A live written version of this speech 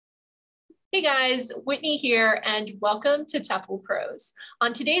Hey guys, Whitney here, and welcome to TEFLPros.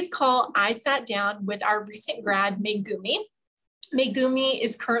 On today's call, I sat down with our recent grad, Megumi. Megumi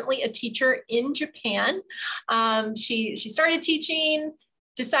is currently a teacher in Japan. She started teaching,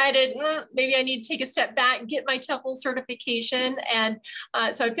 decided maybe I need to take a step back, get my TEFL certification. And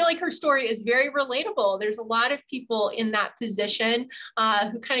so I feel like her story is very relatable. There's a lot of people in that position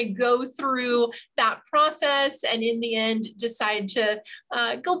who kind of go through that process and in the end decide to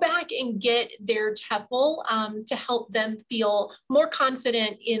go back and get their TEFL to help them feel more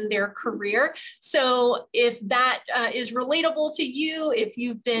confident in their career. So if that is relatable to you, if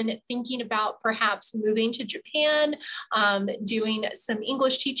you've been thinking about perhaps moving to Japan, doing some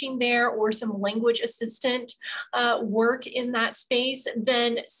English teaching there or some language assistant work in that space,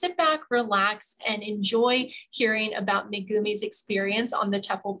 then sit back, relax, and enjoy hearing about Megumi's experience on the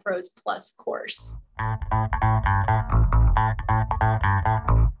TEFLPros Plus course.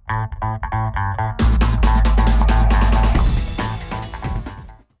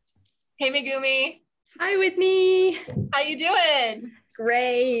 Hey, Megumi. Hi, Whitney. How you doing?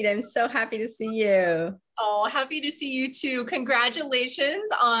 Great. I'm so happy to see you. Oh, happy to see you too. Congratulations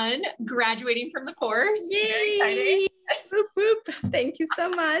on graduating from the course. Yay. Very exciting. Whoop, whoop. Thank you so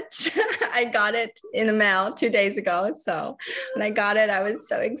much. I got it in the mail 2 days ago. So when I got it, I was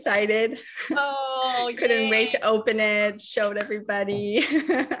so excited. Oh, Couldn't wait to open it, showed everybody.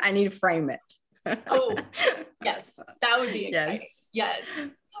 I need to frame it. Oh, yes, that would be exciting. Yes. Yes.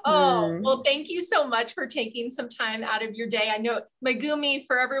 Oh, well, thank you so much for taking some time out of your day. I know Megumi,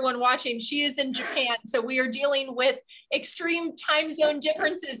 for everyone watching, she is in Japan, so we are dealing with extreme time zone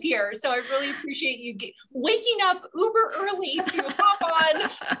differences here. So I really appreciate you waking up uber early to hop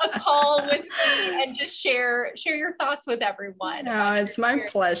on a call with me and just share your thoughts with everyone. No, it's my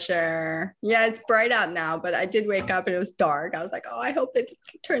pleasure. Yeah, it's bright out now, but I did wake up and it was dark. I was like, oh, I hope it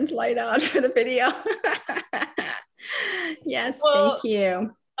turns light out for the video. Yes, well, thank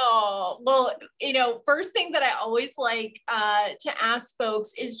you. Oh, well, first thing that I always like to ask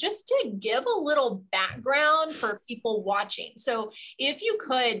folks is just to give a little background for people watching. So if you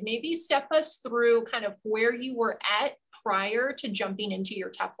could maybe step us through kind of where you were at prior to jumping into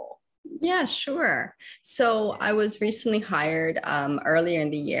your TEFL. Yeah, sure. So I was recently hired earlier in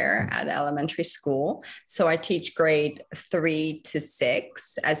the year at elementary school. So I teach grade 3 to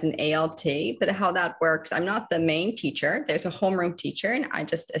 6 as an ALT, but how that works, I'm not the main teacher. There's a homeroom teacher and I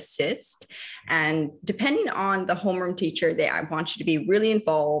just assist. And depending on the homeroom teacher, I want you to be really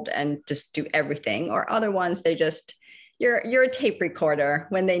involved and just do everything, or other ones, they just you're a tape recorder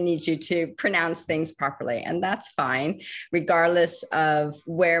when they need you to pronounce things properly. And that's fine, regardless of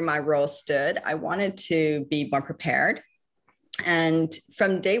where my role stood. I wanted to be more prepared. And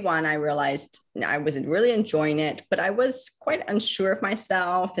from day one, I realized I wasn't really enjoying it, but I was quite unsure of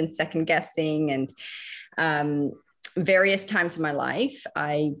myself and second guessing. And various times in my life,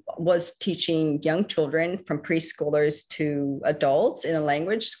 I was teaching young children from preschoolers to adults in a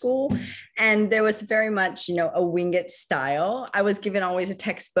language school. And there was very much, a wing it style. I was given always a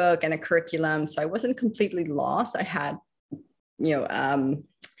textbook and a curriculum. So I wasn't completely lost. I had,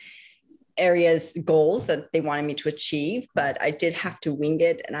 goals that they wanted me to achieve, but I did have to wing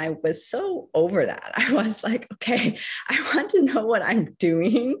it. And I was so over that. I was like, okay, I want to know what I'm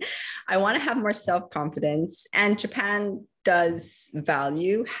doing. I want to have more self-confidence. And Japan does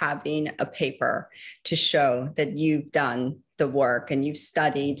value having a paper to show that you've done the work and you've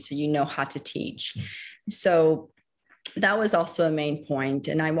studied, so you know how to teach. So that was also a main point.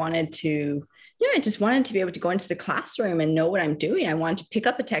 And I just wanted to be able to go into the classroom and know what I'm doing. I wanted to pick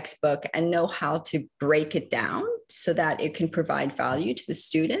up a textbook and know how to break it down so that it can provide value to the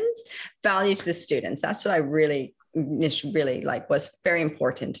students. That's what I really was very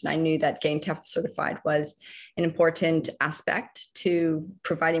important. And I knew that getting TEFL certified was an important aspect to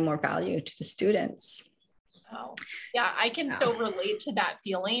providing more value to the students. Oh, yeah, I can so relate to that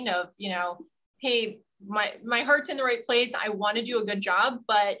feeling of, hey, my heart's in the right place. I want to do a good job,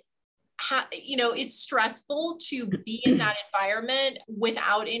 but it's stressful to be in that environment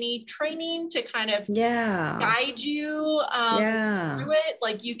without any training to kind of guide you through it.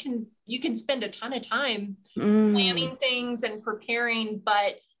 Like you can spend a ton of time planning things and preparing,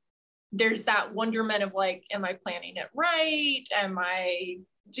 but there's that wonderment of like, am I planning it right? Am I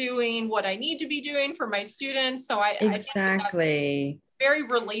doing what I need to be doing for my students? So I think very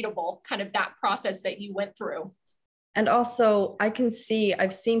relatable, kind of that process that you went through. And also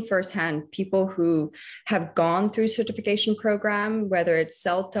I've seen firsthand people who have gone through certification program, whether it's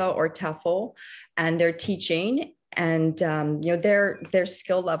CELTA or TEFL, and they're teaching, and their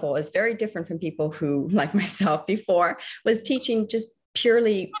skill level is very different from people who, like myself before, was teaching just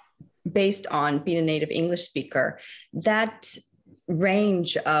purely based on being a native English speaker, that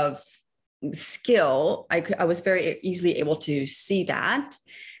range of skill, I was very easily able to see that.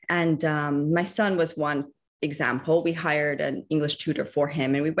 And my son was one example. We hired an English tutor for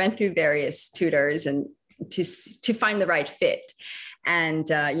him, and we went through various tutors and to find the right fit. And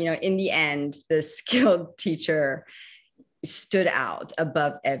in the end, the skilled teacher stood out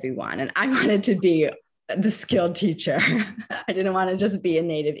above everyone, and I wanted to be the skilled teacher. I didn't want to just be a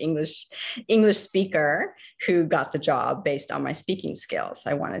native English speaker who got the job based on my speaking skills.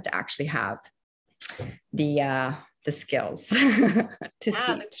 I wanted to actually have the skills to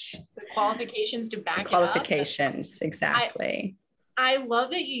teach. The qualifications to back the qualifications, it up. Exactly. I love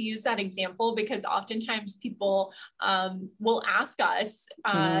that you use that example, because oftentimes people will ask us,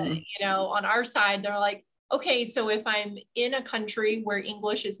 on our side, they're like, okay, so if I'm in a country where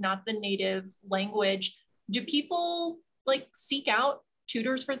English is not the native language, do people like seek out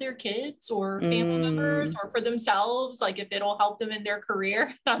tutors for their kids or family members or for themselves? Like if it'll help them in their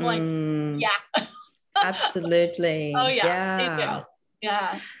career? I'm like, yeah. Absolutely. Oh yeah, they do.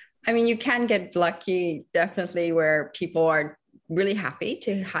 Yeah. I mean, you can get lucky, definitely, where people are really happy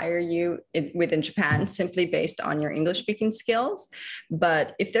to hire you within Japan simply based on your English speaking skills.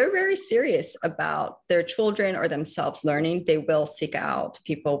 But if they're very serious about their children or themselves learning, they will seek out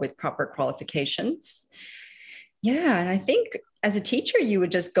people with proper qualifications. Yeah. And I think as a teacher, you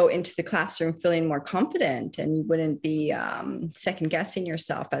would just go into the classroom feeling more confident, and you wouldn't be second guessing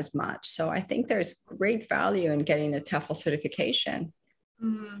yourself as much. So I think there's great value in getting a TEFL certification.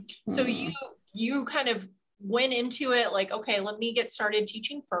 So you kind of went into it like, okay, let me get started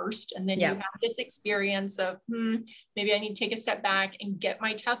teaching first. And then you have this experience of, maybe I need to take a step back and get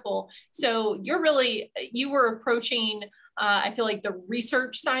my TEFL. So you were approaching, I feel like, the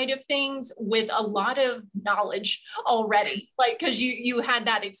research side of things with a lot of knowledge already, like, because you had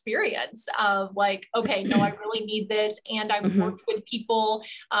that experience of like, okay, no, I really need this. And I've worked with people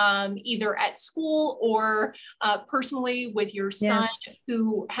either at school or personally with your son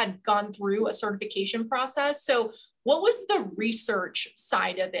who had gone through a certification process. So what was the research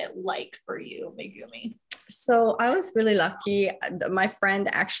side of it like for you, Megumi? So I was really lucky. My friend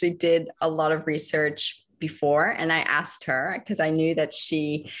actually did a lot of research before, and I asked her because I knew that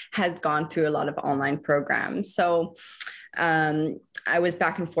she had gone through a lot of online programs. So I was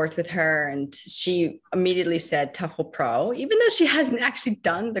back and forth with her, and she immediately said TEFL Pro, even though she hasn't actually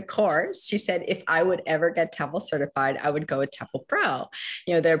done the course. She said, if I would ever get TEFL certified, I would go with TEFL Pro.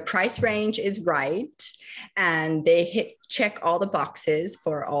 Their price range is right, and they check all the boxes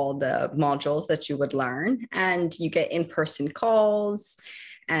for all the modules that you would learn, and you get in-person calls,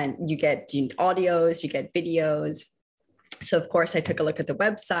 and you get audios, you get videos. So of course I took a look at the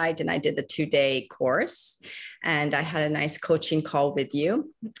website, and I did the 2-day course, and I had a nice coaching call with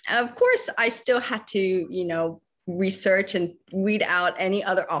you. Of course, I still had to, research and weed out any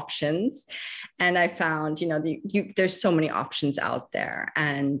other options. And I found, there's so many options out there.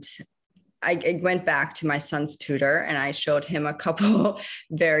 And I went back to my son's tutor, and I showed him a couple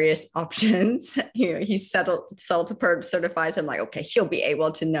various options. He's certified. So I'm like, okay, he'll be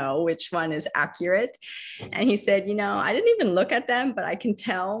able to know which one is accurate. And he said, I didn't even look at them, but I can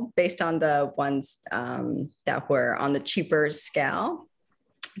tell based on the ones that were on the cheaper scale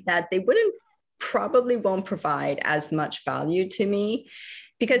that they probably won't provide as much value to me,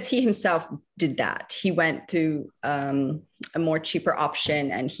 because he himself did that. He went through a more cheaper option,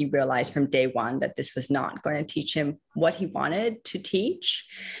 and he realized from day one that this was not going to teach him what he wanted to teach.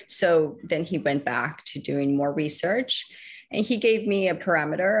 So then he went back to doing more research, and he gave me a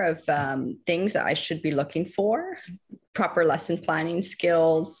parameter of things that I should be looking for. Proper lesson planning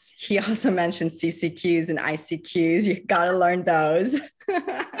skills. He also mentioned CCQs and ICQs. You got to learn those.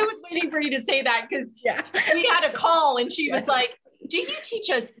 I was waiting for you to say that, because we had a call and she was like, do you teach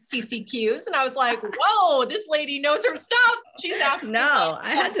us CCQs? And I was like, whoa, this lady knows her stuff. She's asking. No,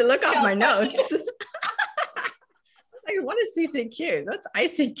 I had to look up my notes. Like, what is CCQ? That's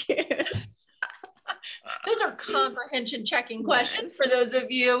ICQs. Those are comprehension checking questions for those of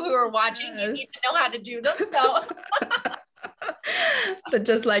you who are watching. You need to know how to do them. So, but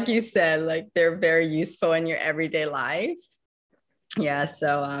just like you said, like, they're very useful in your everyday life. Yeah.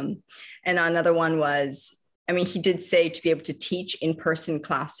 So, and another one was, he did say to be able to teach in-person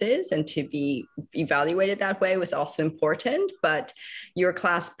classes and to be evaluated that way was also important, but your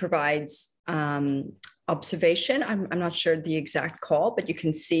class provides observation. I'm not sure the exact call, but you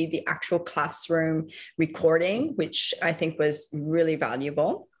can see the actual classroom recording, which I think was really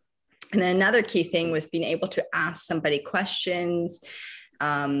valuable. And then another key thing was being able to ask somebody questions,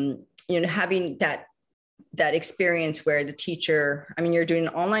 having that that experience where the teacher, I mean, you're doing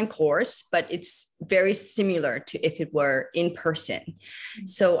an online course, but it's very similar to if it were in person.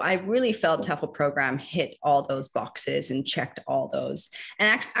 So I really felt TEFL program hit all those boxes and checked all those.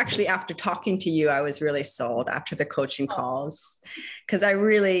 And actually, after talking to you, I was really sold after the coaching calls, because I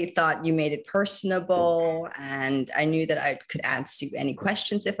really thought you made it personable, and I knew that I could answer any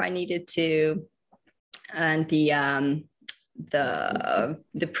questions if I needed to. And the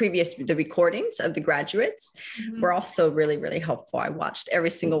recordings of the graduates were also really, really helpful. I watched every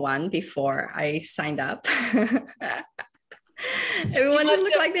single one before I signed up. Everyone just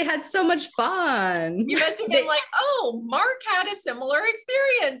looked like they had so much fun. You must have been like, oh, Mark had a similar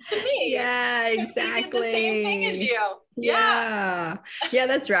experience to me. Yeah, exactly. He did the same thing as you. Yeah,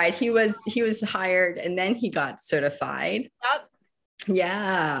 that's right. He was hired and then he got certified. Yep.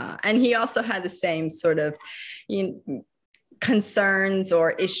 Yeah, and he also had the same sort of, concerns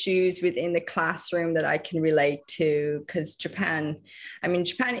or issues within the classroom that I can relate to, because Japan,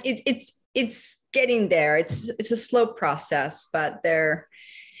 it's getting there. It's a slow process, but their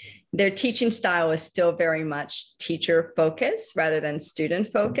teaching style is still very much teacher focused rather than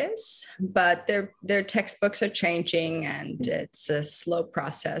student focus. But their textbooks are changing, and it's a slow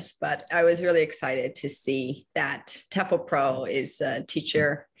process. But I was really excited to see that TEFL Pro is a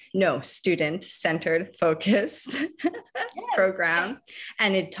student-centered, focused program.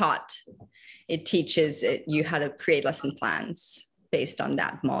 And it teaches you how to create lesson plans based on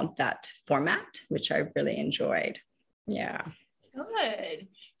that format, which I really enjoyed. Yeah. Good.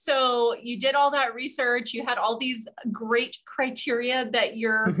 So you did all that research. You had all these great criteria that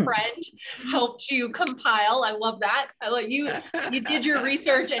your friend helped you compile. I love that. I love you. You did your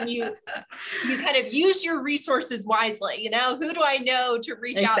research and you kind of used your resources wisely. Who do I know to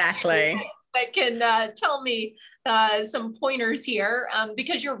reach out to that can tell me some pointers here?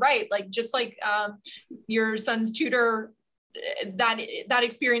 Because you're right. Just like your son's tutor, that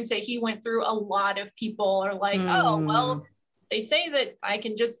experience that he went through, a lot of people are like, oh, well, they say that I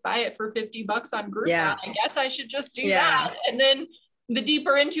can just buy it for $50 on Groupon. Yeah. I guess I should just do that. And then the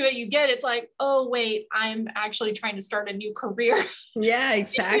deeper into it you get, it's like, oh, wait, I'm actually trying to start a new career. Yeah,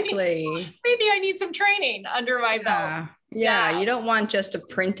 exactly. Maybe I need some training under my belt. Yeah. You don't want just a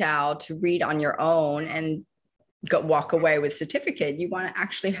printout to read on your own and walk away with certificate. You want to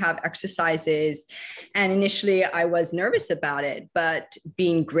actually have exercises. And initially I was nervous about it, but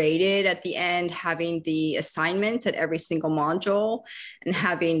being graded at the end, having the assignments at every single module, and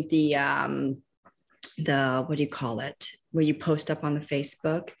having the what do you call it, where you post up on the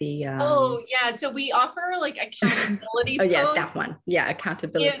Facebook, so we offer accountability posts. That one.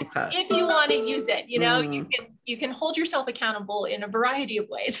 Accountability posts. If you want to use it, you can hold yourself accountable in a variety of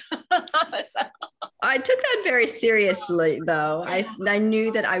ways. I took that very seriously, though. I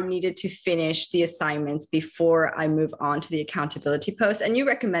knew that I needed to finish the assignments before I move on to the accountability post. And you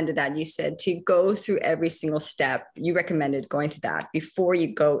recommended that. You said to go through every single step. You recommended going through that before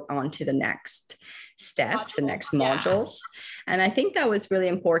you go on to the next steps, the next modules. And I think that was really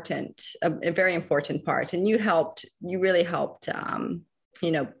important, a very important part. And you really helped,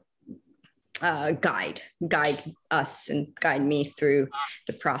 guide us and guide me through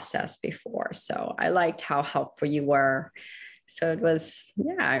the process before. So I liked how helpful you were. So it was,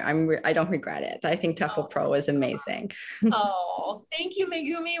 I don't regret it. I think TEFL Pro is amazing. Oh, thank you,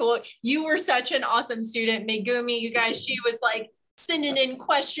 Megumi. Well, you were such an awesome student, Megumi. You guys, she was sending in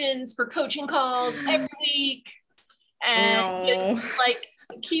questions for coaching calls every week, and just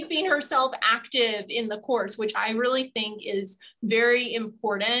keeping herself active in the course, which I really think is very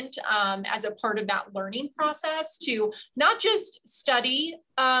important as a part of that learning process, to not just study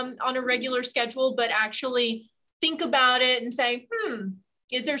on a regular schedule, but actually think about it and say,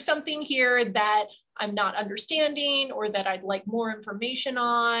 is there something here that I'm not understanding, or that I'd like more information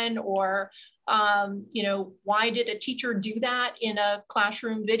on, or why did a teacher do that in a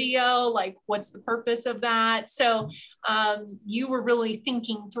classroom video? What's the purpose of that? So you were really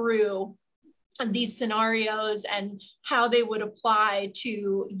thinking through these scenarios and how they would apply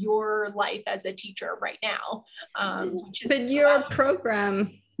to your life as a teacher right now. But your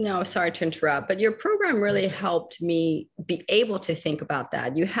program, no, sorry to interrupt, but your program really helped me be able to think about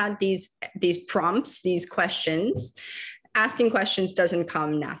that. You had these prompts, these questions. Asking questions doesn't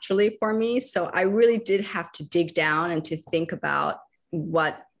come naturally for me. So I really did have to dig down and to think about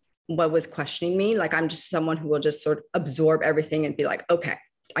what was questioning me. I'm just someone who will just sort of absorb everything and be like, okay,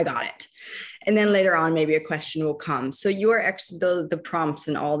 I got it. And then later on, maybe a question will come. So the prompts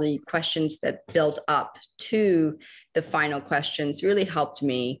and all the questions that built up to the final questions really helped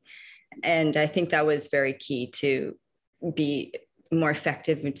me. And I think that was very key to be more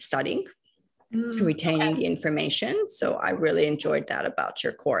effective in studying. retaining the information. So I really enjoyed that about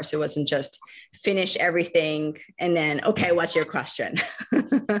your course. It wasn't just finish everything and then, okay, what's your question?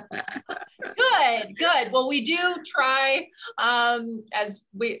 Good. Well, we do try, as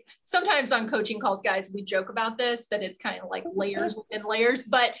we sometimes on coaching calls, guys, we joke about this, that it's kind of like layers within layers,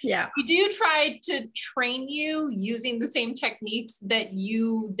 but yeah, we do try to train you using the same techniques that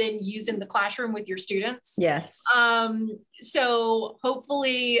you then use in the classroom with your students. Yes. So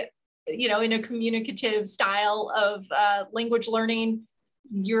hopefully, in a communicative style of language learning,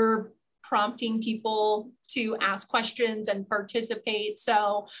 you're prompting people to ask questions and participate.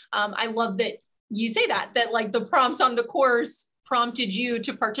 So I love that you say that like the prompts on the course prompted you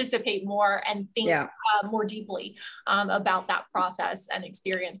to participate more and think more deeply about that process and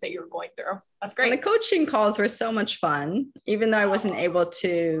experience that you're going through. That's great. And the coaching calls were so much fun, even though I wasn't able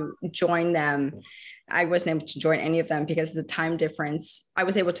to join them. I wasn't able to join any of them because of the time difference. I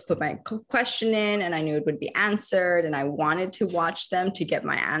was able to put my question in and I knew it would be answered, and I wanted to watch them to get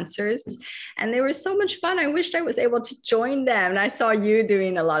my answers. And they were so much fun. I wished I was able to join them. And I saw you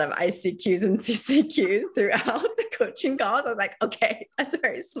doing a lot of ICQs and CCQs throughout the coaching calls. I was like, okay, that's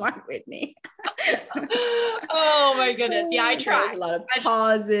very smart, Whitney. Oh my goodness. Yeah, I tried. There was a lot of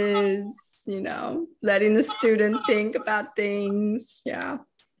pauses, letting the student think about things. Yeah.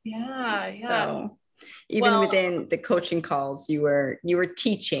 So even within the coaching calls, you were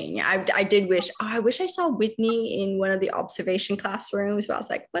teaching. I did wish, I wish I saw Whitney in one of the observation classrooms, but I was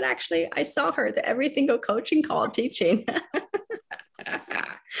like, but actually I saw her at every single coaching call teaching.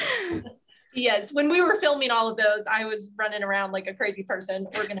 Yes, when we were filming all of those, I was running around like a crazy person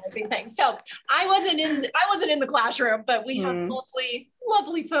organizing things. So I wasn't in the classroom, but we have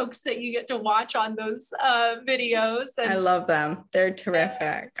lovely folks that you get to watch on those videos. And I love them. They're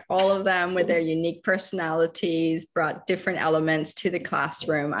terrific. All of them with their unique personalities brought different elements to the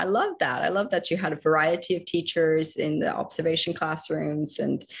classroom. I love that. I love that you had a variety of teachers in the observation classrooms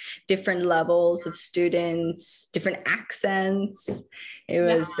and different levels of students, different accents. It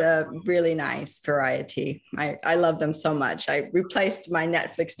was a really nice variety. I love them so much. I replaced my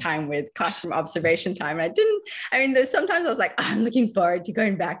Netflix time with classroom observation time. There's sometimes I was like, I'm looking forward to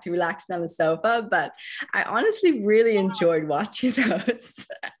going back to relaxing on the sofa, but I honestly really enjoyed watching those.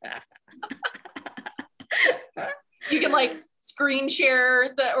 You can like screen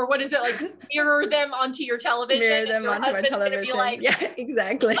share or what is it, like mirror them onto your television? Mirror them onto my television. Like, yeah,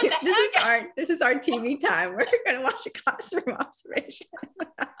 exactly. This is our TV time. We're going to watch a classroom observation.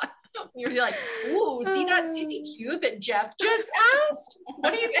 You're like, ooh, see that CCQ that Jeff just asked?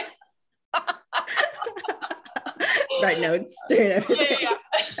 What do you think? Write notes, doing everything. Yeah.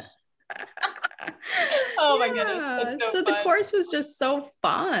 Oh my goodness. So the course was just so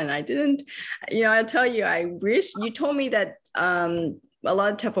fun. I'll tell you, I wish you told me that a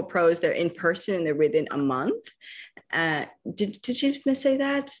lot of TEFL pros, they're in person and they're within a month. Did you say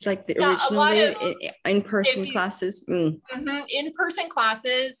that? Like the originally in-person classes? In-person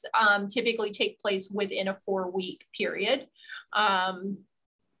classes typically take place within a 4-week period.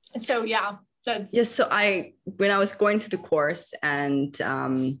 So yeah. So when I was going through the course and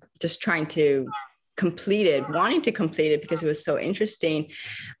just trying to wanting to complete it because it was so interesting,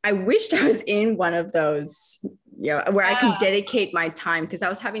 I wished I was in one of those, where I can dedicate my time, because I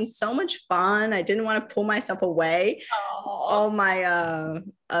was having so much fun. I didn't want to pull myself away. All my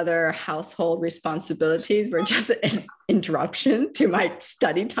other household responsibilities were just an interruption to my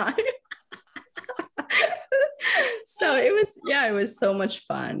study time. So it was so much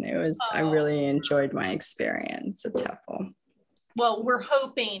fun. I really enjoyed my experience at TEFL. Well, we're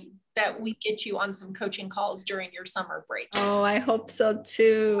hoping that we get you on some coaching calls during your summer break. Oh, I hope so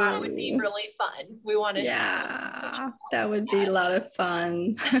too. That would be really fun. We want to that would be a lot of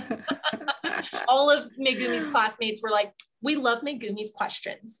fun. All of Megumi's classmates were like, we love Megumi's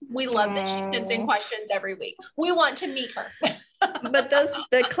questions. We love that she sends in questions every week. We want to meet her. But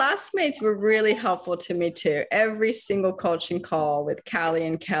the classmates were really helpful to me too. Every single coaching call with Callie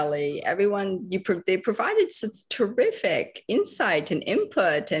and Kelly, everyone, they provided such terrific insight and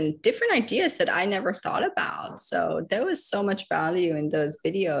input and different ideas that I never thought about. So there was so much value in those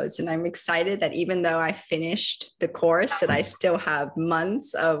videos. And I'm excited that even though I finished the course, that I still have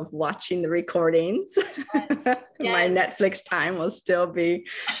months of watching the recordings. Yes. My Netflix time will still be,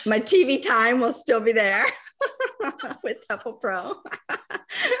 my TV time will still be there. With TEFL Pro.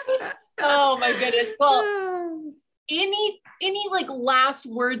 Oh my goodness. Well, any like last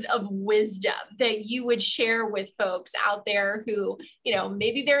words of wisdom that you would share with folks out there who,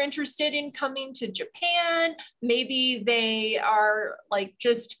 maybe they're interested in coming to Japan, maybe they are like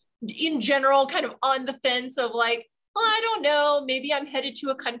just in general kind of on the fence of like, well, I don't know, maybe I'm headed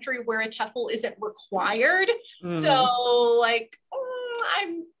to a country where a TEFL isn't required. Mm. So like,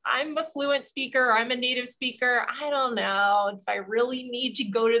 I'm a fluent speaker, I'm a native speaker. I don't know if I really need to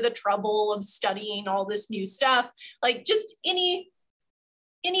go to the trouble of studying all this new stuff. Like just any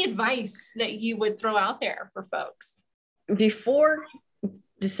advice that you would throw out there for folks? Before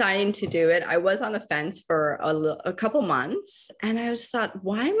deciding to do it, I was on the fence for a couple months, and I just thought,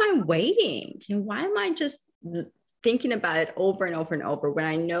 why am I waiting? Why am I just thinking about it over and over and over when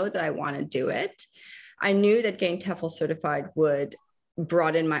I know that I want to do it? I knew that getting TEFL certified would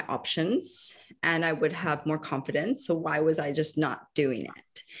broaden my options and I would have more confidence. So why was I just not doing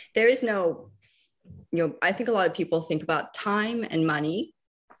it? There is no, I think a lot of people think about time and money,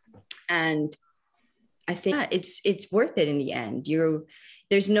 and I think it's worth it in the end.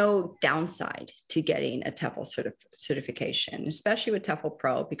 There's no downside to getting a TEFL certification, especially with TEFL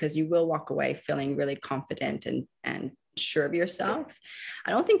Pro, because you will walk away feeling really confident and sure of yourself.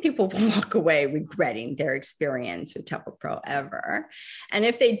 I don't think people will walk away regretting their experience with TEFL Pro ever. And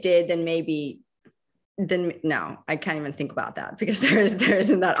if they did, then no, I can't even think about that because there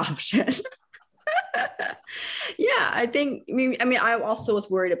isn't that option. Yeah, I think, I also was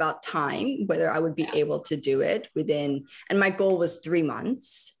worried about time, whether I would be able to do it within, and my goal was 3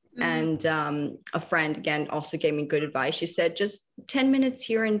 months. Mm-hmm. And a friend, again, also gave me good advice. She said, just 10 minutes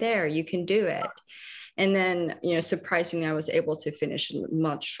here and there, you can do it. And then, surprisingly, I was able to finish in a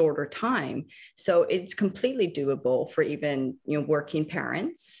much shorter time. So it's completely doable for even, working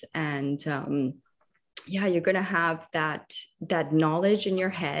parents. And you're going to have that knowledge in your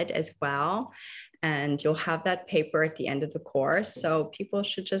head as well. And you'll have that paper at the end of the course. So people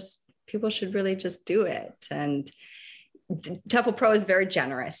should really just do it. And TEFL Pro is very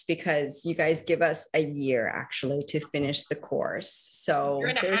generous because you guys give us a year actually to finish the course. So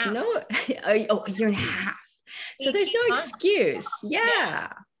there's a year and a half. So there's no excuse.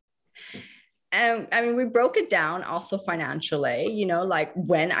 Yeah. And we broke it down also financially, like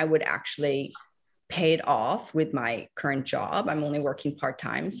when I would actually pay it off with my current job. I'm only working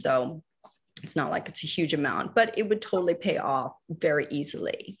part-time. So it's not like it's a huge amount, but it would totally pay off very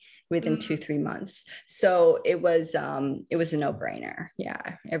easily within 2-3 months. So it was a no-brainer.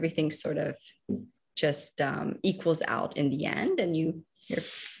 Yeah. Everything sort of just equals out in the end. And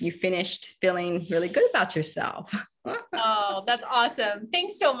you finished feeling really good about yourself. Oh, that's awesome.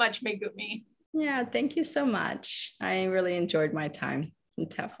 Thanks so much, Megumi. Yeah. Thank you so much. I really enjoyed my time in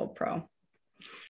TEFL Pro.